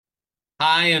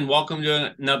Hi, and welcome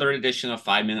to another edition of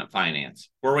 5 Minute Finance,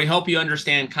 where we help you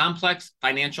understand complex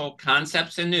financial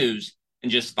concepts and news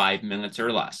in just 5 minutes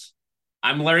or less.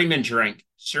 I'm Larry Minjerink,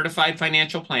 certified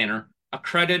financial planner,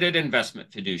 accredited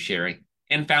investment fiduciary,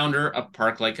 and founder of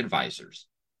Park Lake Advisors.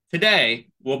 Today,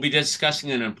 we'll be discussing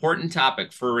an important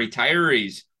topic for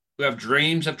retirees who have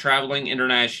dreams of traveling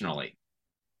internationally: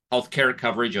 healthcare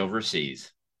coverage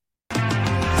overseas.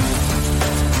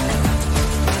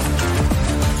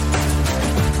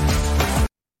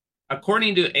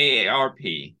 According to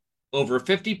AARP, over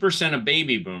 50% of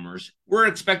baby boomers were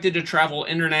expected to travel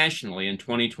internationally in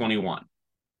 2021.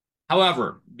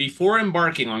 However, before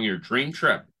embarking on your dream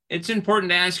trip, it's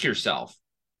important to ask yourself,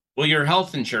 will your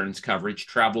health insurance coverage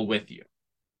travel with you?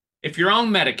 If you're on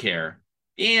Medicare,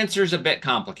 the answer is a bit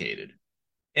complicated.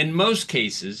 In most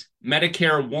cases,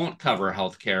 Medicare won't cover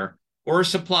healthcare or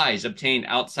supplies obtained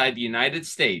outside the United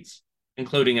States,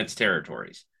 including its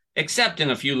territories, except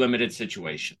in a few limited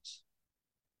situations.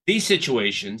 These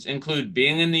situations include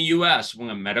being in the U.S.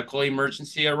 when a medical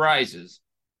emergency arises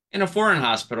and a foreign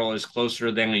hospital is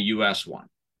closer than a U.S. one,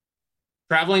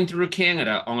 traveling through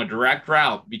Canada on a direct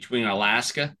route between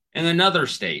Alaska and another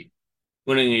state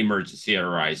when an emergency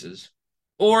arises,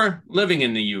 or living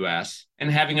in the U.S. and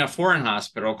having a foreign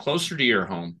hospital closer to your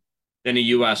home than a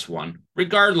U.S. one,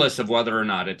 regardless of whether or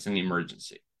not it's an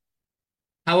emergency.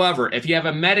 However, if you have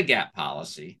a Medigap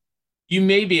policy, you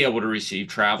may be able to receive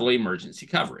travel emergency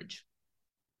coverage.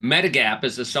 Medigap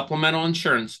is a supplemental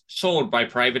insurance sold by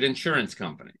private insurance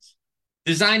companies,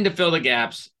 designed to fill the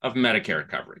gaps of Medicare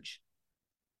coverage.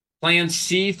 Plans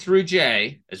C through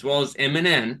J, as well as M and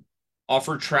N,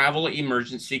 offer travel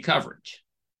emergency coverage.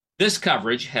 This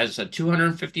coverage has a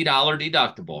 $250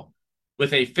 deductible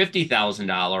with a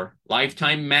 $50,000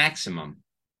 lifetime maximum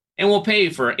and will pay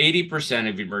for 80%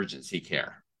 of emergency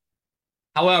care.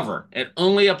 However, it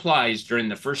only applies during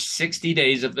the first 60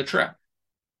 days of the trip.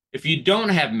 If you don't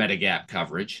have Medigap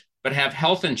coverage, but have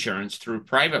health insurance through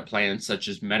private plans such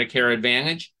as Medicare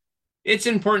Advantage, it's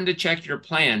important to check your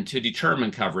plan to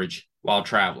determine coverage while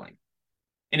traveling.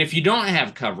 And if you don't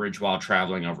have coverage while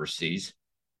traveling overseas,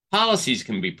 policies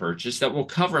can be purchased that will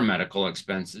cover medical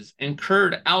expenses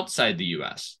incurred outside the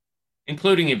U.S.,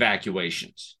 including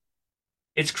evacuations.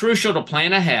 It's crucial to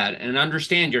plan ahead and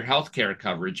understand your healthcare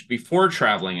coverage before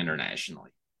traveling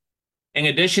internationally. In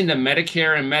addition to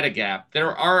Medicare and Medigap,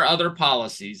 there are other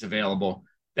policies available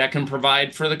that can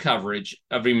provide for the coverage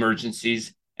of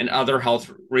emergencies and other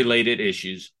health-related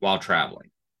issues while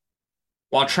traveling.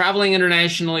 While traveling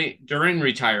internationally during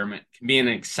retirement can be an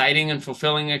exciting and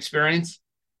fulfilling experience,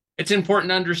 it's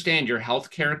important to understand your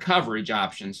healthcare coverage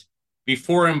options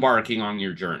before embarking on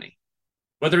your journey.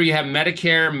 Whether you have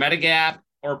Medicare, Medigap,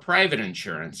 or private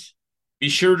insurance, be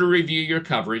sure to review your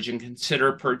coverage and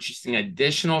consider purchasing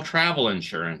additional travel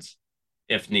insurance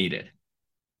if needed.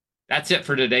 That's it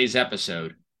for today's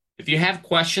episode. If you have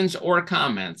questions or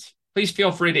comments, please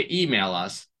feel free to email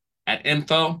us at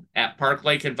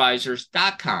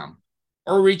info@parklakeadvisors.com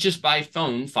or reach us by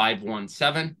phone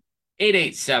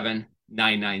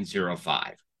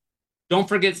 517-887-9905. Don't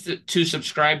forget to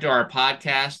subscribe to our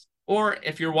podcast, or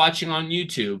if you're watching on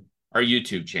YouTube, our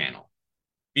YouTube channel.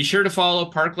 Be sure to follow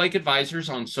Park Lake Advisors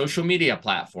on social media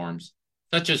platforms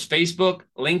such as Facebook,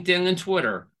 LinkedIn, and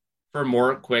Twitter for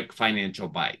more quick financial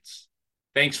bites.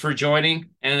 Thanks for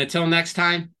joining, and until next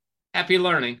time, happy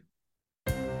learning.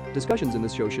 Discussions in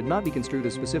this show should not be construed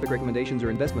as specific recommendations or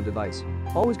investment advice.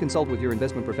 Always consult with your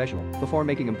investment professional before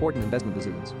making important investment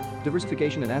decisions.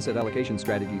 Diversification and asset allocation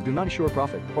strategies do not assure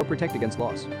profit or protect against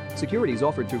loss. Securities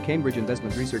offered through Cambridge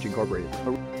Investment Research Incorporated,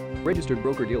 a registered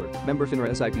broker-dealer, member FINRA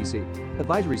SIPC.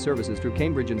 Advisory services through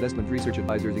Cambridge Investment Research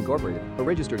Advisors Incorporated, a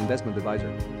registered investment advisor.